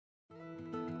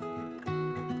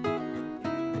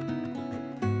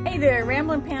there,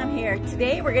 Ramblin' Pam here.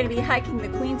 Today we're going to be hiking the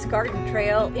Queen's Garden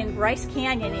Trail in Bryce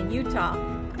Canyon in Utah.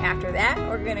 After that,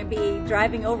 we're going to be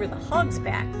driving over the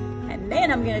Hogsback. And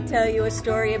then I'm going to tell you a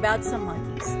story about some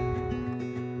monkeys.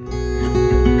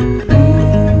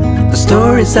 The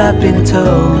stories I've been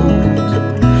told,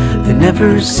 they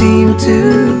never seem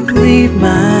to leave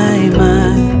my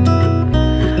mind.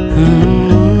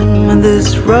 On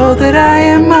this road that I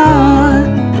am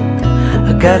on,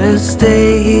 I gotta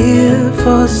stay here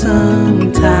for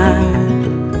some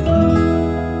time.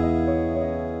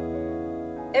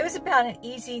 It was about an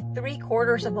easy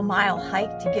 3/4 of a mile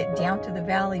hike to get down to the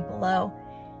valley below,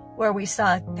 where we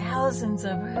saw thousands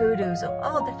of hoodoos of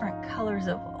all different colors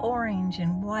of orange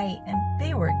and white, and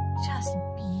they were just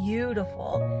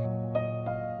beautiful.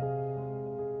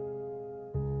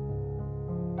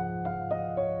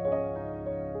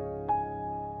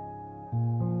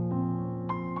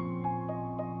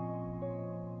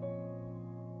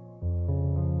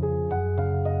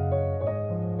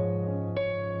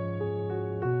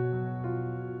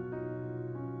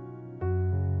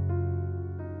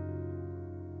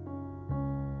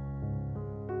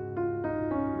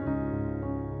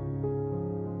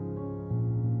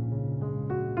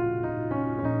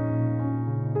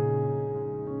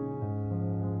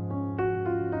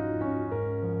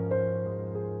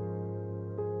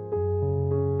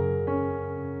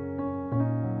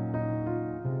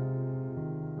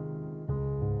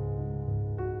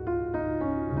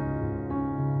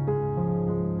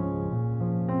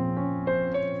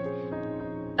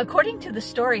 According to the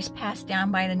stories passed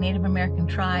down by the Native American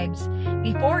tribes,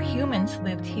 before humans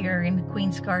lived here in the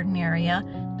Queen's Garden area,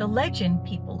 the legend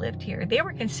people lived here. They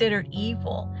were considered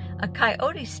evil. A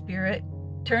coyote spirit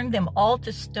turned them all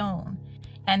to stone.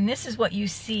 And this is what you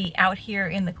see out here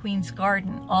in the Queen's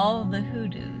Garden. All the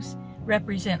hoodoos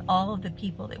represent all of the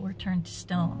people that were turned to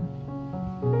stone.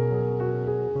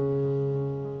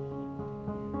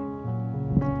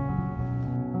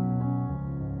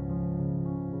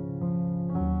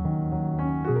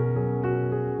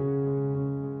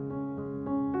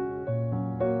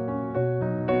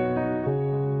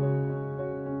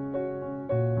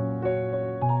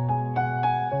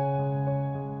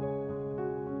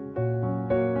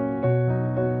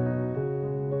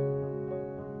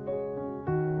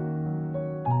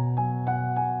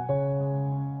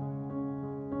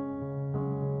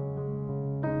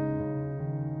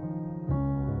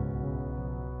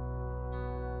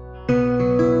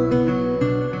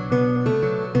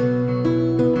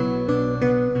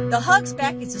 The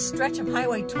Hogsback is a stretch of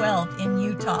Highway 12 in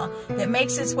Utah that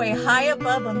makes its way high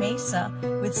above a mesa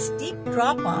with steep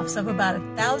drop-offs of about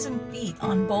 1,000 feet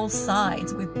on both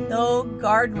sides with no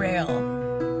guardrail.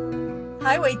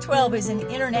 Highway 12 is an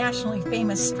internationally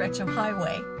famous stretch of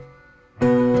highway.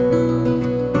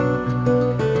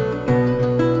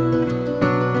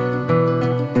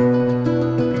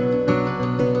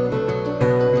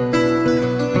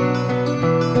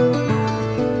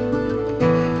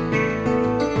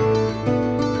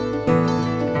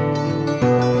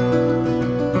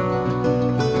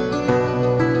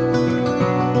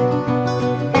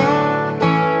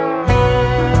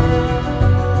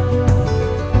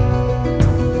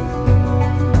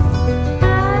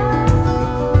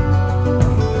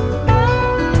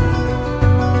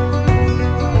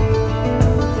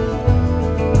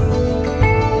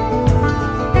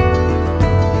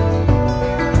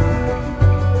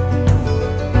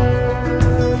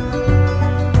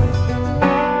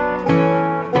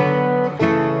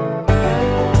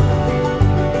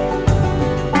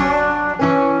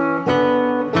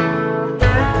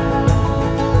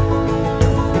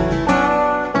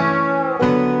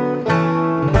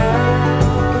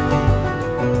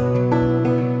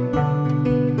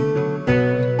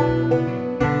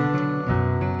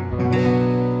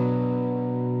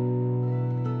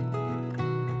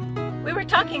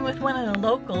 Talking with one of the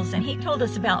locals, and he told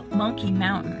us about Monkey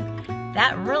Mountain.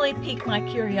 That really piqued my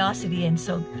curiosity, and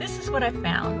so this is what I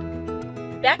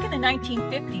found. Back in the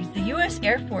 1950s, the U.S.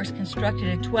 Air Force constructed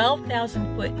a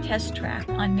 12,000-foot test track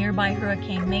on nearby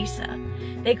Hurricane Mesa.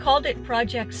 They called it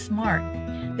Project SMART.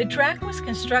 The track was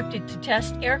constructed to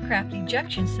test aircraft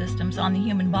ejection systems on the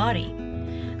human body.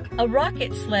 A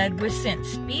rocket sled was sent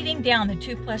speeding down the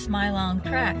 2+ mile long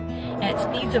track at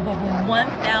speeds of over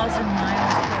 1,000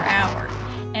 miles per hour.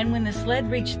 And when the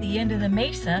sled reached the end of the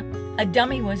mesa, a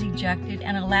dummy was ejected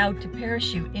and allowed to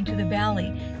parachute into the valley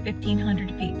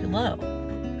 1,500 feet below.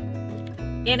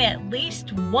 In at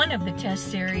least one of the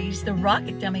test series, the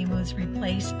rocket dummy was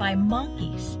replaced by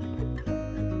monkeys.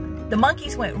 The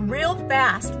monkeys went real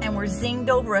fast and were zinged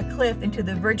over a cliff into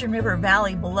the Virgin River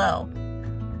Valley below.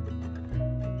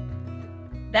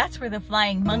 That's where the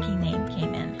flying monkey name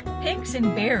came in. Pigs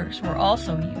and bears were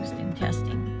also used in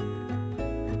testing.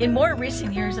 In more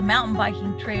recent years, a mountain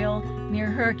biking trail near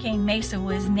Hurricane Mesa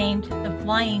was named the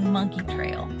Flying Monkey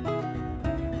Trail.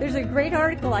 There's a great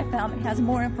article I found that has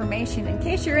more information. In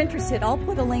case you're interested, I'll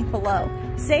put a link below.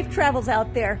 Safe travels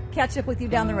out there. Catch up with you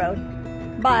down the road.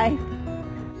 Bye.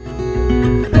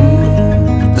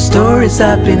 The stories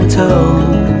I've been told,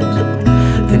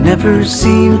 they never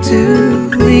seem to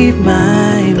leave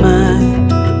my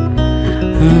mind.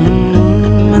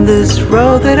 On this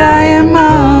road that I am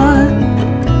on,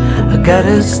 I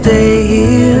gotta stay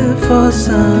here for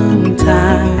some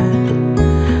time.